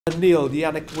Neil, the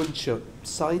Yanic Winship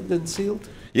signed and sealed?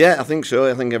 Yeah, I think so.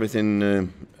 I think everything.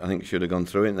 I think should have gone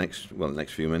through in the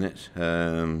next few minutes.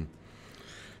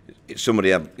 It's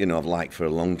somebody I've liked for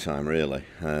a long time, really.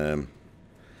 I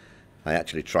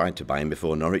actually tried to buy him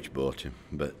before Norwich bought him,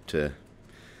 but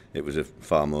it was a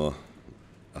far more.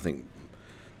 I think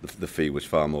the fee was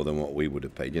far more than what we would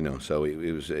have paid. So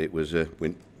it was.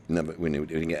 We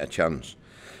didn't get a chance.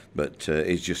 But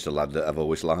he's just a lad that I've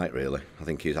always liked, really. I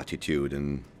think his attitude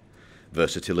and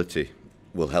versatility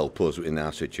will help us in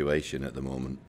our situation at the moment.